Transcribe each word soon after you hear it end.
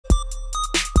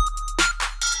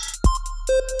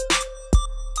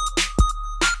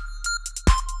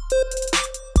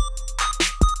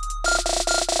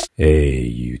Hey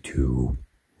YouTube,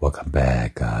 welcome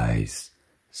back guys.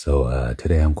 So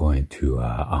today I'm going to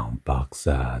unbox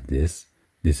this.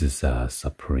 This is a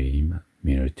Supreme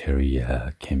military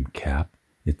cam cap.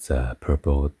 It's a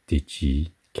purple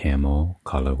Digi Camo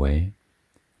colorway.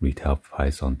 Retail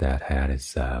price on that hat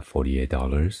is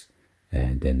 $48.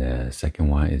 And then the second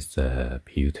one is the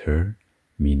Pewter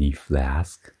mini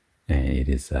Flask, and it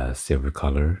is silver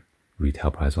color.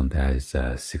 Retail price on that is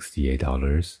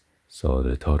 $68. So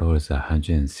the total is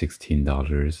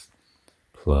 $116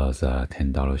 plus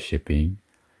 $10 shipping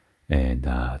and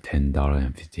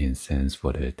 $10.15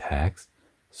 for the tax.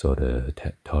 So the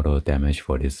total damage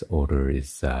for this order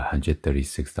is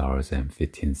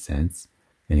 $136.15.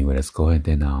 Anyway, let's go ahead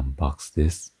and unbox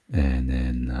this, and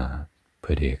then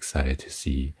pretty excited to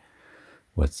see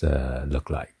what's look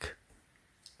like.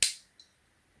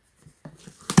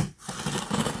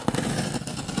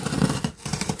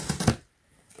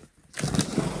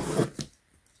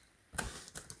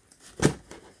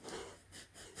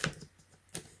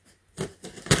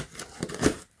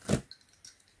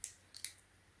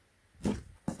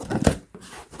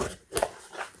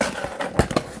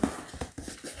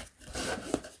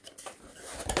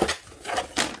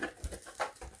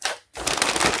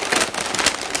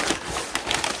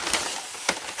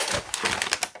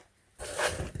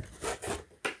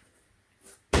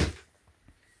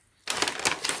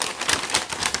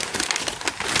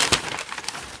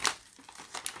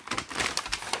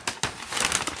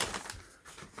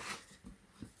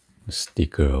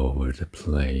 Sticker over the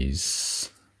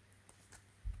place.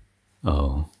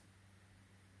 Oh,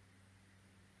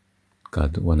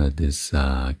 got one of this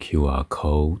QR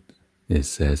code. It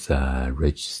says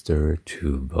register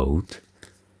to vote,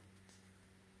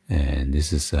 and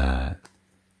this is 3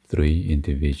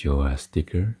 individual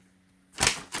sticker,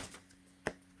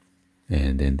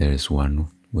 and then there's one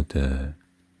with the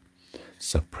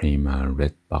Supreme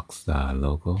red box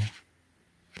logo.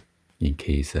 In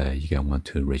case you guys want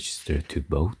to register to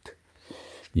vote,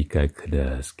 you guys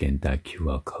could scan that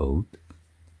QR code.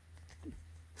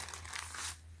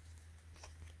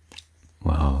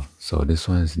 Wow, so this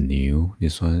one is new.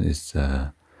 This one is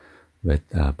red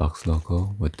box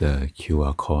logo with the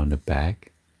QR code on the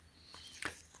back.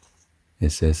 It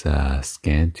says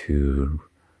scan to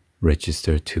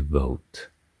register to vote.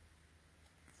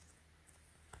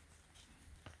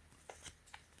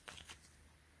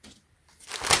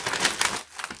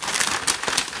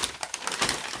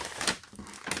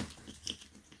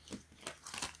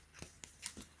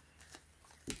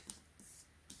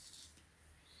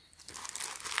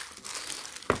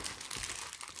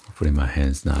 Hopefully my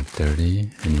hand's not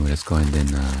dirty. Anyway, let's go and then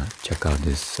check out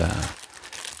this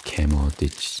camo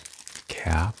Digi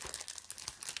cap.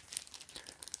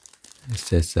 It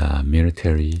says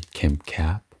military cam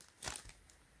cap,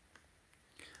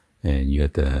 and you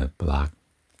have the black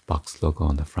box logo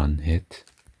on the front hit.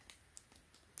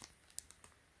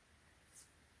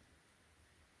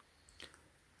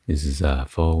 This is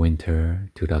fall winter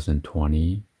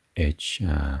 2020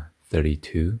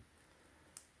 H32.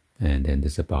 And then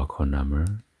there's a barcode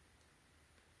number,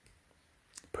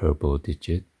 purple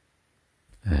digit,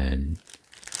 and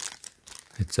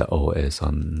it's a OS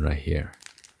on right here.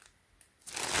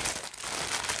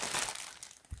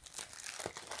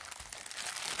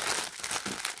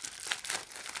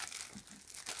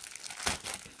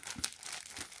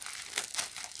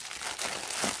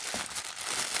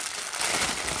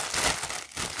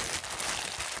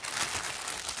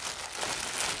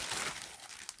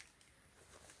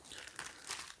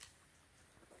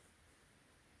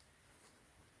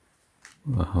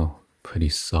 Wow, pretty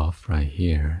soft right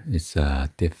here. It's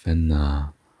a different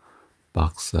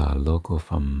box logo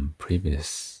from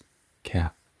previous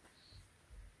cap.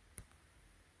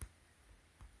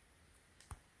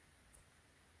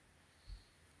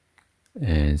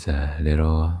 And it's a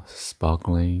little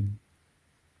sparkling.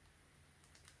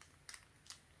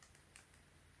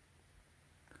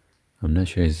 I'm not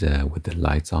sure it's with the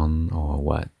lights on or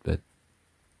what, but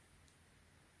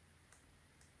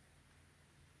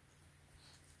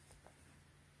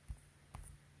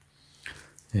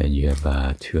and you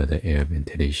have 2 other air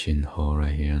ventilation hole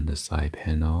right here on the side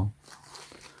panel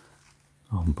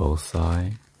on both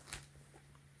sides.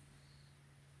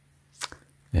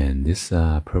 And this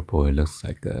purple, it looks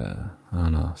like I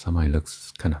don't know, somehow it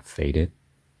looks kind of faded.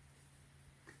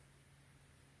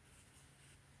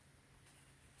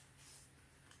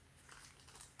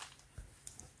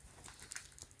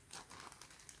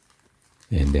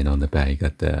 And then on the back you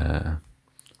got the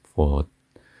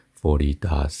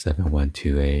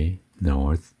 40.712A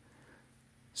north,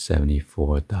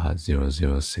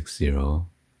 74.0060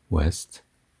 west.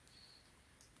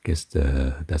 Guess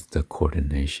that's the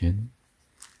coordination.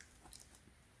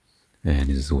 And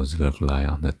this is what it looks like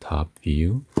on the top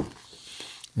view.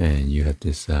 And you have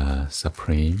this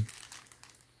Supreme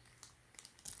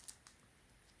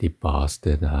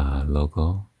debossed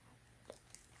logo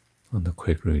on the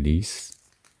quick release.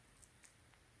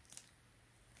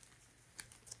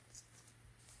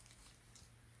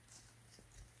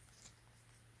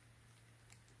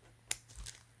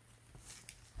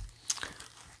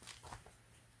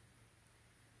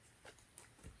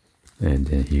 And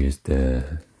then here's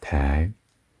the tag.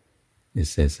 It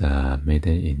says made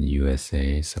in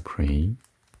USA Supreme.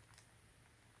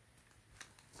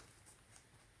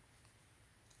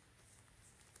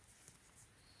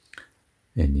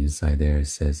 And inside there it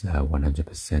says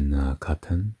 100%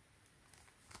 cotton.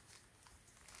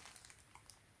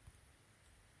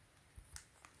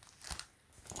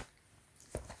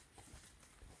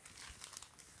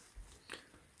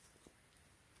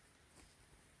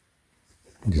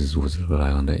 This is what it looks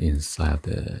like on the inside of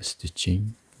the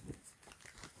stitching.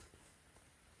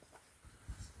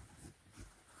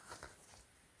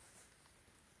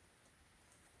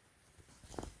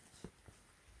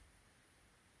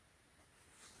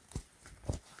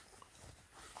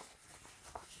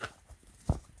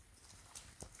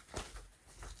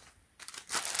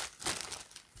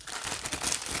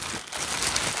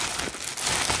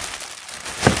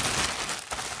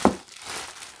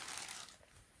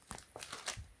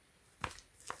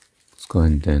 Go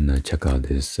and then check out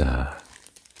this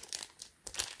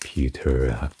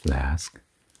pewter flask.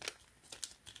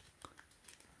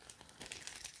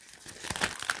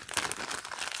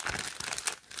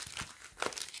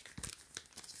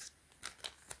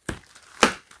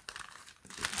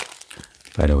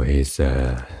 By the way, it's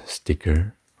a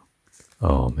sticker.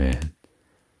 Oh man,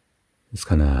 it's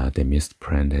kinda, they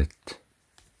misprinted.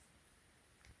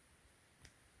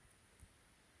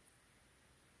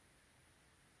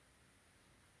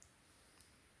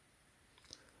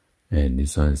 And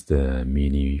this one is the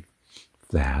mini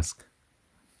flask.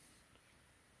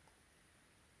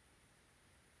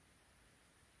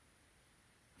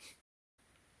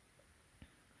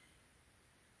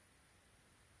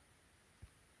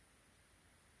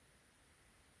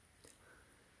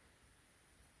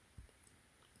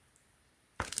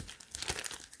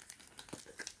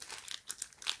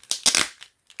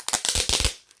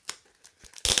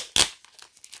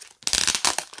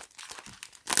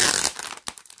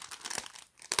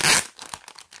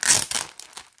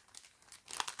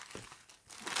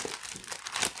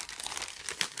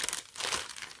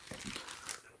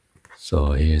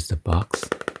 So here's the box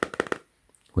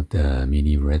with the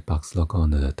mini red box logo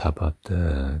on the top of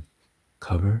the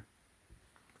cover.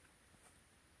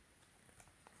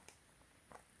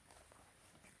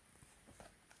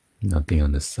 Nothing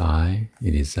on the side.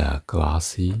 It is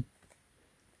glossy.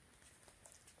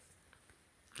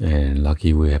 And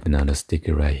lucky we have another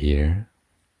sticker right here.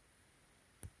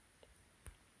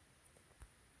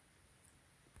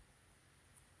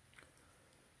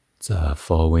 It's a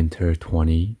Fall Winter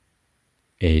 20.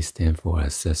 A stands for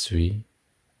accessory,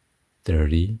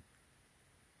 30.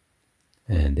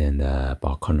 And then the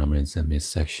barcode number is the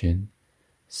midsection,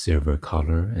 silver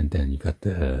color, and then you got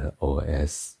the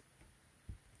OS.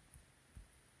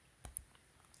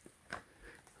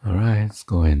 Alright, let's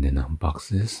go ahead and unbox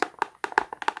this.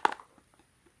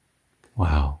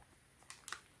 Wow.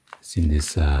 It's in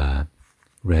this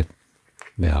red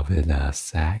velvet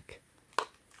sack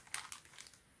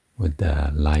with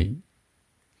the light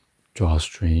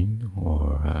drawstring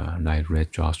or light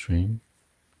red drawstring.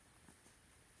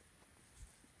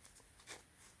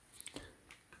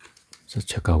 So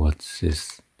check out what this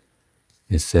is.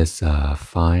 It says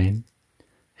fine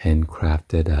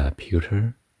handcrafted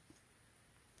pewter.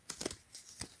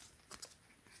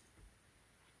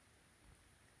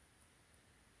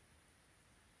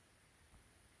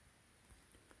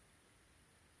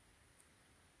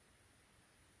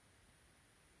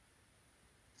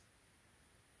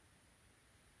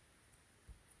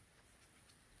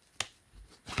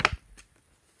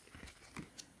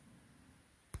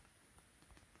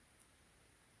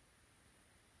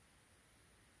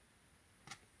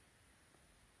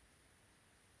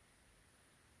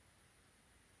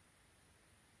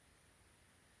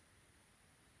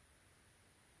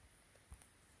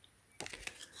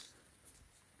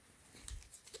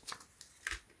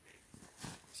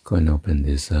 Go and open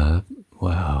this up.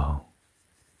 Wow.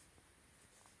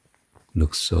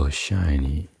 Looks so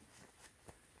shiny.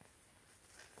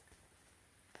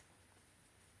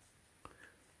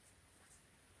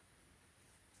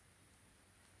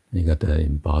 you got the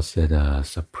embossed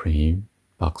Supreme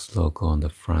box logo on the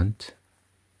front.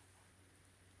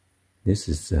 This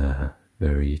is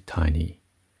very tiny.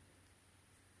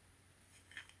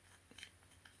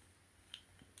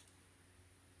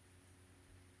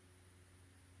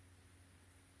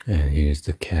 And here's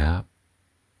the cap.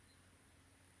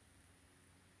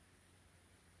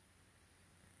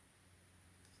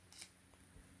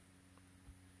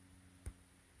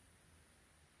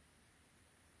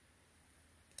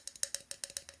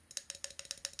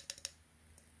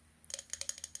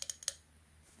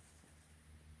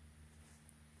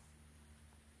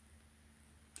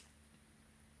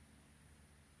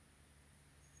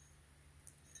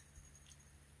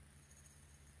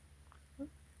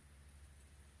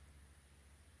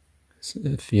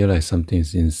 I feel like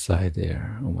something's inside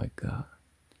there. Oh my god.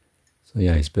 So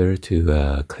yeah, it's better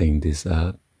to clean this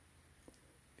up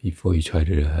before you try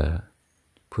to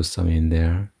put some in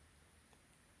there.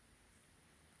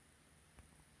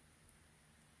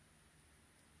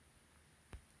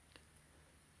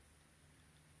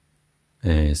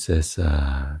 And it says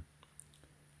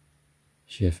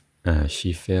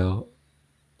Sheffield,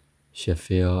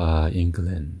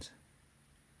 England.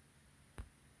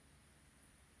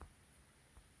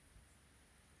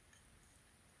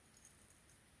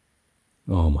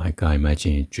 Oh my god,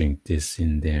 imagine you drink this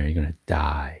in there, you're gonna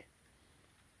die.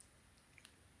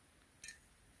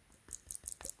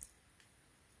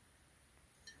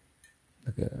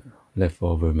 Like a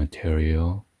leftover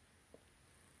material.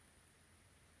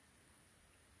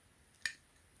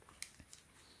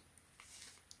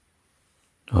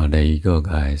 Oh, there you go,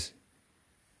 guys.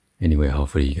 Anyway,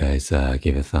 hopefully you guys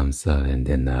give a thumbs up and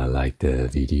then like the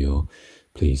video.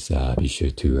 Please be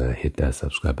sure to hit that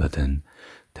subscribe button,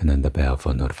 turn on the bell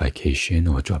for notification,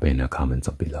 or drop in the comments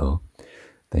up below.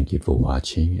 Thank you for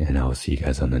watching, and I will see you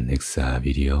guys on the next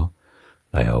video,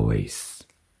 like always.